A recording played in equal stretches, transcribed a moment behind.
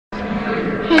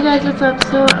guys, what's up?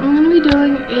 So I'm gonna be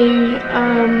doing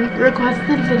a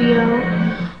requested video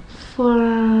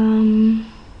from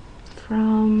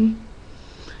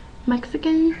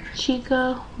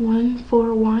MexicanChica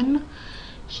 141.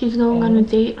 She's going on a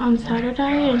date on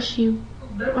Saturday, and she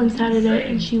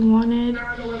wanted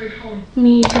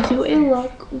me to do a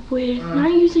look with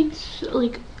not using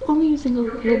only using a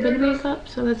little bit of makeup.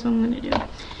 So that's what I'm gonna do.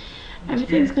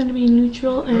 Everything's gonna be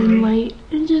neutral and light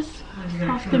and just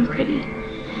soft and pretty.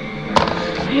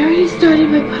 I already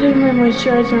started by putting my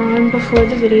moisturizer on before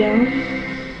the video,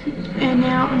 and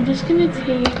now I'm just gonna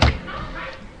take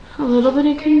a little bit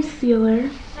of concealer.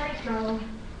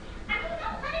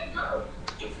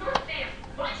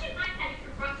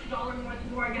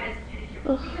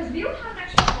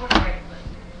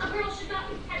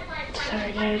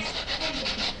 Sorry guys,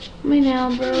 my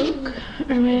nail broke,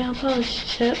 or my nail polish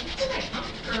chipped,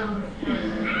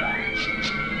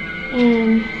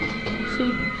 and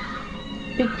see,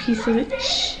 big piece of it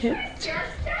chipped.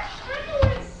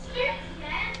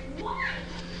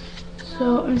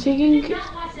 So I'm taking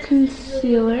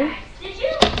concealer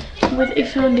with a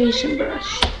foundation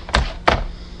brush.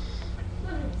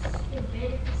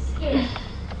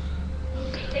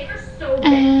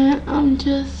 And I'm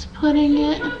just putting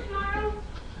it,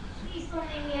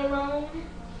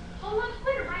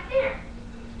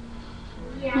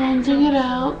 blending it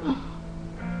out.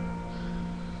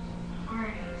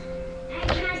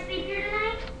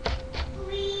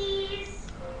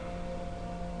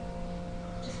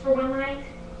 For one night?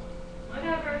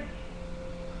 Whatever.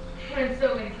 I'm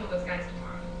so gonna kill those guys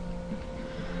tomorrow.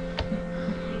 I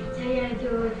can tell you how to do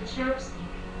it with the chopstick.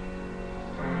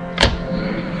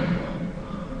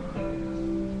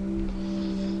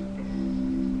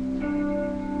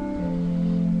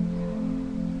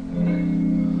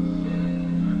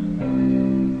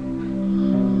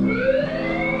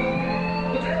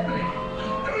 What's happening?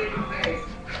 Don't eat my face.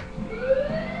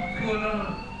 What's going on?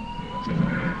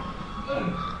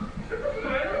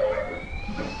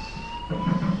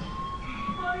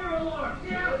 Fire alarm!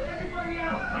 Down! Everybody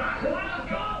out! Let's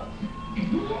go!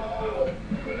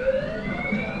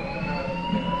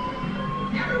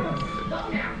 Everyone slow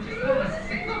down! Just go a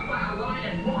single file line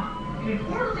and walk in an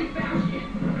orderly fashion.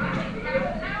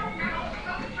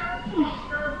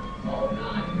 All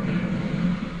done.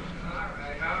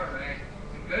 Alright.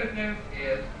 The good news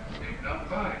is there's no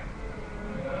fire.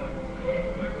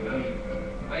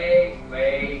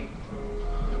 Wait.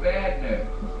 The bad news.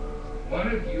 One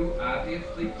of you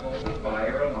obviously pulled the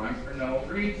fire alarm for no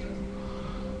reason.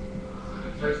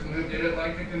 The person who did it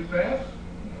like to confess?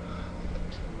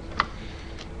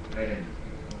 I didn't.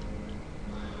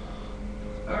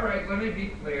 Alright, let me be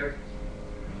clear.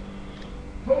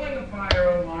 Pulling a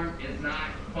fire alarm is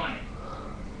not funny.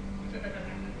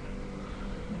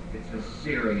 It's a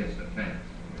serious offense.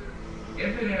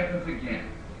 If it happens again,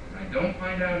 and I don't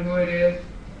find out who it is,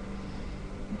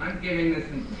 I'm giving this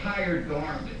entire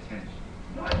dorm detention.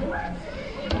 What?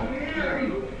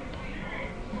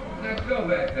 Now go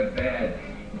back to bed.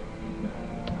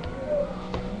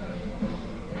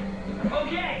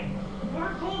 Okay,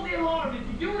 whoever pulled the alarm, if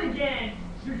you do it again,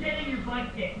 you're getting your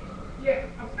bike kicked. Yeah,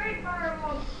 a fake fire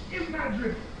alarm is not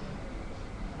dripping.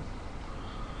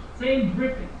 Saying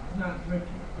dripping is not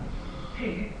dripping.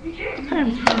 Hey, you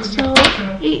can't. So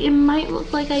it might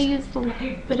look like I used the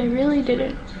light, but I really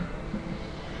didn't.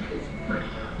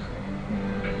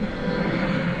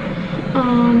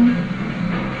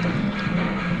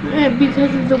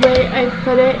 Because of the way I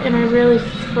put it and I really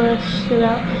fleshed it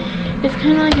out, it's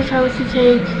kind of like if I was to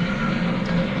take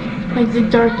like the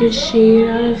darkest shade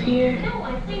out of here. No,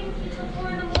 I played with you till 4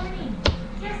 in the morning.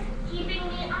 Just keeping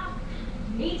me up.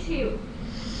 Me too.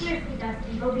 Seriously,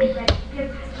 Dustin, go get ready. We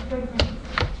have past the 30 minutes.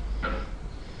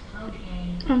 Okay.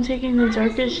 I'm taking the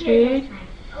darkest shade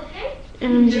Okay?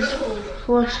 and I'm just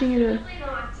flushing it out. Really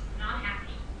not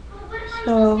happening. Well, what if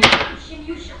So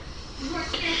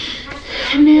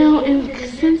now, and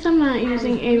since I'm not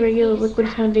using a regular liquid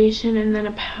foundation and then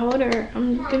a powder,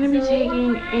 I'm gonna be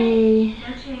taking a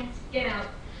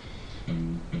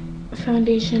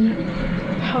foundation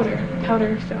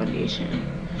powder foundation.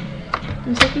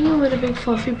 I'm taking it with a big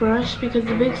fluffy brush because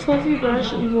the big fluffy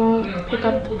brush won't pick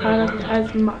up the product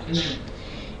as much.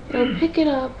 It'll pick it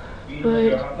up,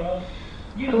 but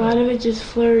a lot of it just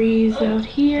flurries out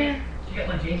here. You got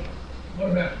my tape?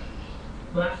 What about it?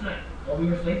 Last night, while we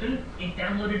were sleeping, it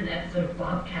downloaded an episode of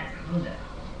Bobcat's Condo.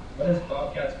 What is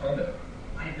Bobcat's Condo?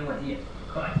 I have no idea,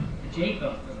 but the J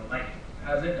phone doesn't like it.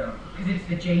 How's it done? Because it's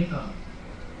the J phone.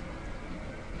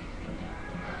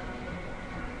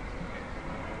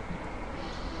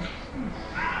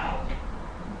 Ow!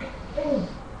 Oh!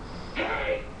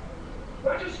 Hey!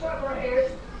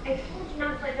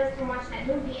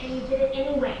 and you did it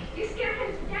anyway. You scared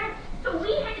him to death, so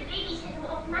we had to babysit him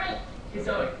all night. Hey,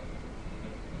 Zoe.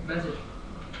 Message.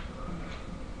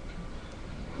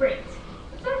 Great.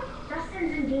 What's up?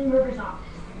 Dustin's in Dean River's office.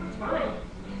 What's wrong?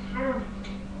 I don't know.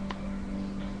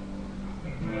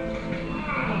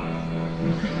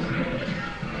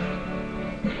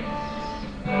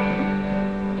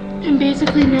 And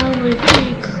basically now with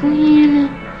a clean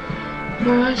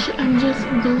brush, I'm just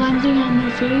blending out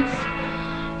my face.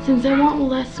 Since I want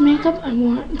less makeup, I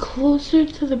want closer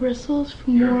to the bristles for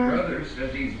more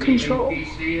control.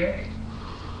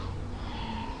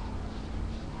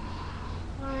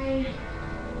 Why?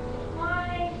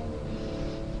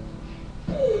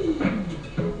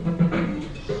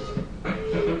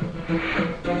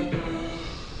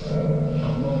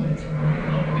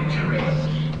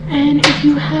 And if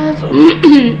you have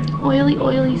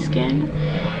oily skin,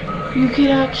 you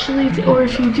could actually, or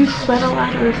if you do sweat a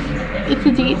lot, or if it's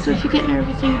a date, so if you get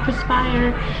nervous and you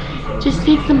perspire, just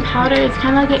take some powder. It's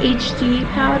kind of like an HD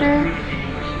powder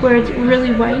where it's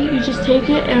really white. You just take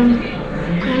it and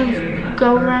kind of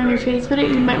go around your face with it.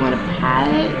 You might want to pat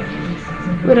it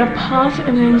with a puff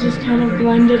and then just kind of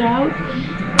blend it out.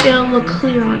 It'll look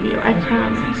clear on you, I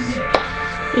promise.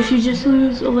 If you just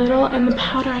lose a little, and the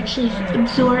powder actually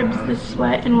absorbs the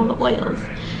sweat and all the oils.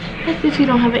 That's if you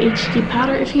don't have an HD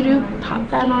powder. If you do, pop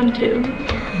that on too.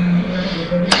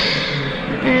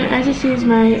 And I just use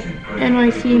my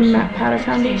NYC matte powder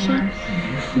foundation.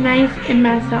 Nice, it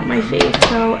mattes out my face,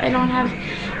 so I don't have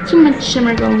too much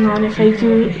shimmer going on if I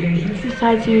do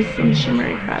decide to use some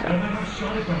shimmery products.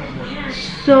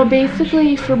 So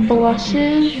basically for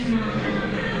blushes,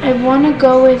 I want to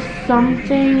go with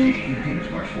something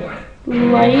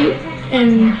light,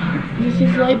 and this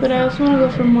is light, but I also want to go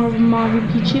for more of a mauve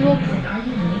peachy look.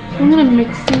 So I'm going to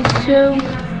mix these two.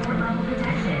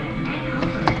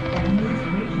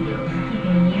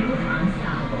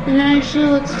 And it actually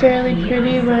looks fairly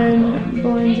pretty when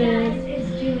blended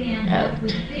out.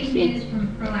 See?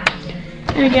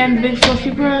 And again, big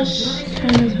fluffy brush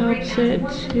kind of helps it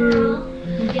to,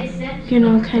 you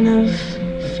know, kind of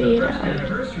fade out.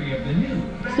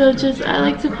 So just, I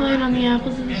like to apply it on the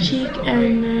apples of the cheek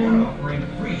and then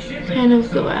kind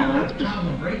of go out.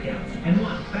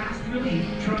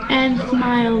 And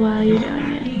smile while you're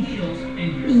doing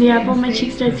it. The apple of my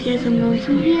cheek starts here, so I'm going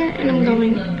from here and I'm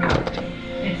going out.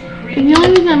 And the only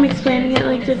reason I'm explaining it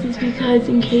like this is because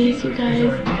in case you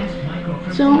guys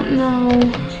don't know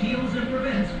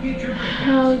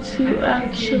how to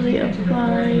actually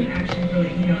apply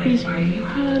these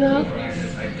products,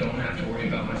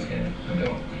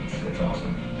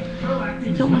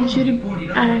 I don't want you to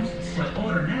act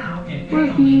or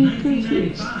be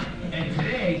confused.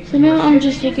 So now I'm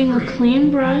just taking a clean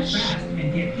brush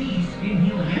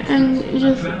and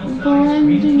just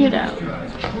blending it out.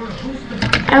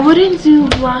 I wouldn't do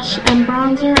blush and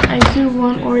bronzer, I do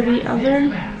one or the other.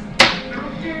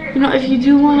 You know, if you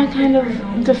do want to kind of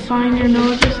define your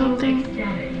nose or something,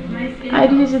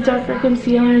 I'd use a darker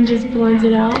concealer and just blend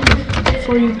it out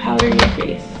before you powder your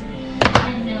face.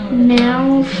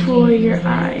 Now for your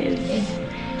eyes.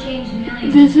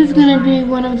 This is going to be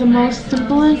one of the most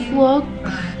simplest looks.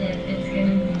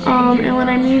 And when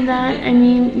I mean that, I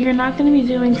mean you're not going to be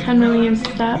doing 10 million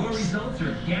steps.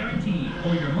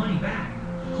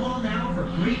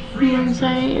 You know what I'm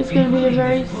saying? It's going to be a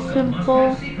very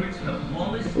simple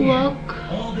look.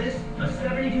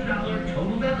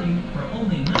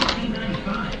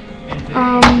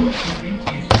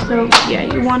 So yeah,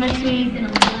 you want it to be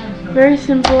very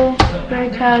simple, very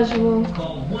casual,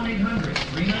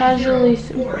 casually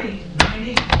simple.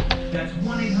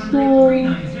 So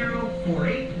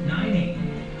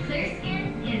Clear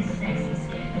skin is sexy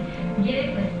skin. Get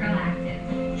it with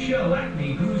Proactive. Show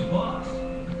Acne who's boss.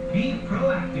 Be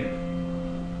proactive.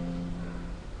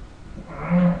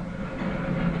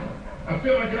 I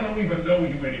feel like I don't even know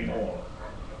you anymore.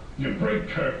 You break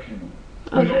curfew.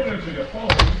 You okay. don't answer your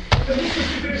phone. And look what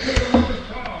you did to your mother's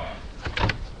car.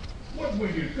 What were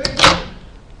you thinking?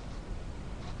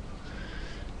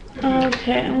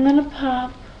 Okay, I'm gonna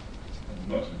pop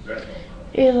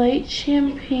a light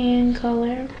champagne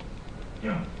color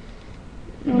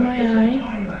on my eye.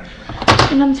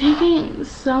 And I'm taking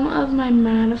some of my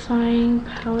mattifying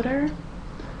powder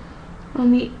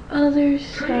on the other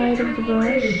side of the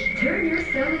brush,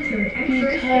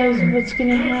 because what's going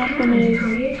to happen is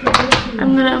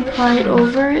I'm going to apply it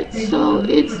over it so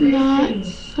it's not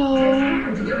so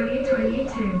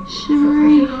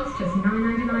shimmery.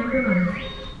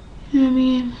 You know what I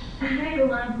mean? I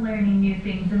love learning new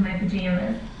things in my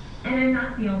pajamas, and I'm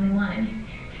not the only one.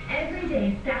 Every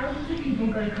day thousands of people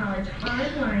go to college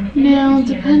online. Now,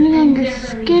 depending on your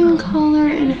skin color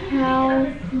and how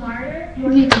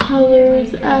the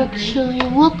colors actually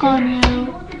look on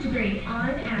you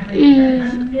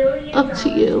is up to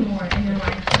you.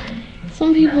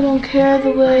 Some people don't care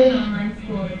the way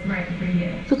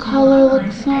the color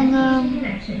looks on them.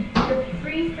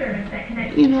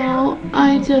 You know,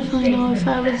 I definitely know if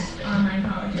I was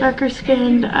darker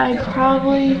skinned,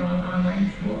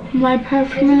 my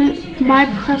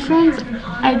preference,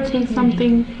 I'd take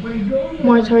something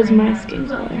more towards my skin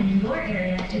color.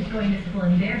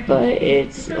 But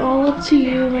it's all up to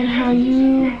you and how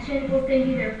you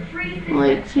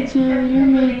like to do your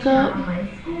makeup.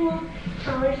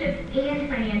 Scholarships and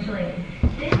financial aid.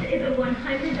 This is a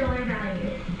 $100 value,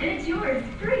 and it's yours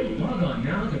free. Log on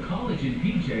now to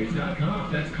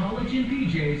collegeinpjs.com. That's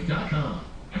collegeinpjs.com.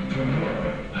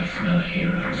 I smell a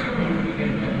hero. With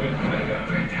Mega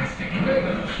Fantastic.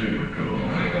 Mega Super Cool.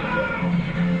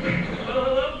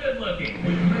 Oh, good looking.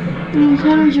 I'm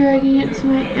kind of dragging it to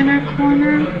my inner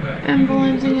corner and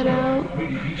blending it out.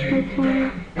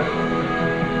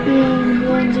 And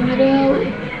blending it out.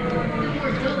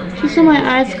 Just so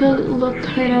my eyes could look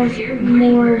kind of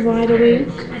more wide awake.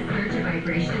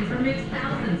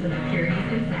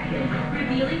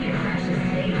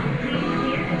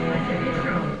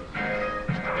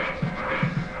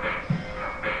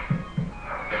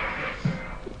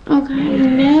 Okay,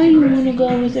 now you want to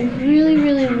go with a really,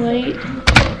 really light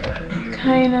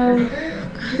kind of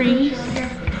crease.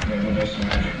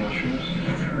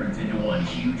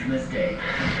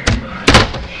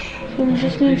 So I'm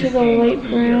just going to take a light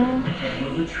brown.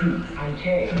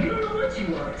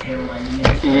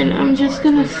 And I'm just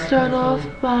going to start off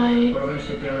by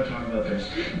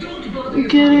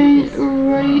getting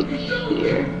right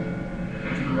here.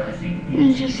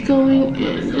 And just going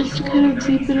in, just to kind of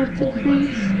deepen up the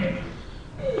crease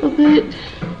a bit.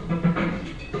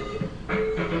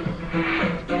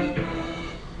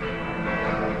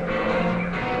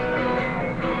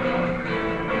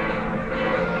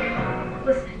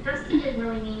 Listen, Dustin didn't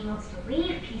really mean he wants to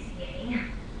leave PCA.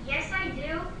 Yes, I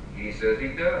do. He says he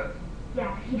does.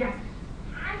 Yeah, but he doesn't.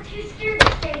 I'm too scared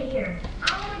to stay here.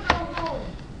 I want to go home.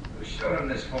 We showed him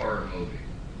this horror movie.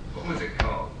 What was it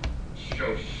called?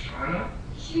 Shoshana?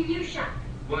 Shuyusha.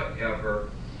 Whatever.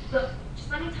 Look, just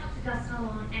let me talk to Dustin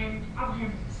alone, and I'll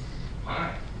handle this.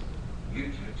 Fine. You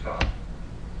two talk.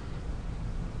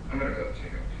 I'm gonna go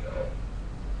take a pill.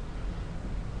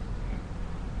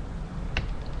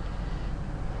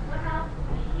 What about,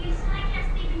 you said I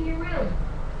can't sleep in your room.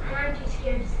 I'm too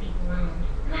scared to sleep alone.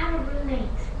 You have a roommate.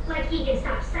 Like he can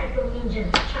stop Psycho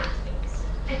Ninja's chopsticks.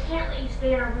 I can't let you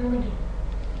stay in our room again.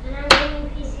 And I'm getting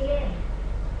PCA.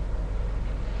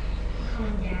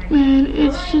 Dad. And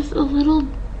it's just a little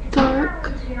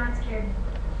dark. You're not scared.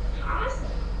 Awesome.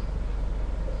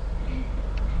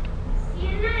 See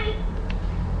you tonight.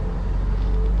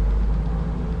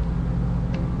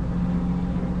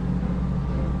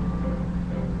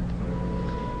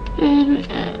 And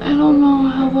I don't know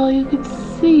how well you could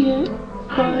see it,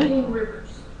 but Rivers.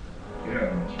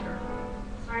 Yeah,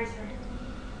 Sorry, sir.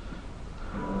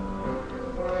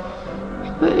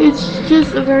 it's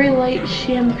just a very light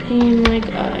champagne like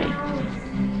eye.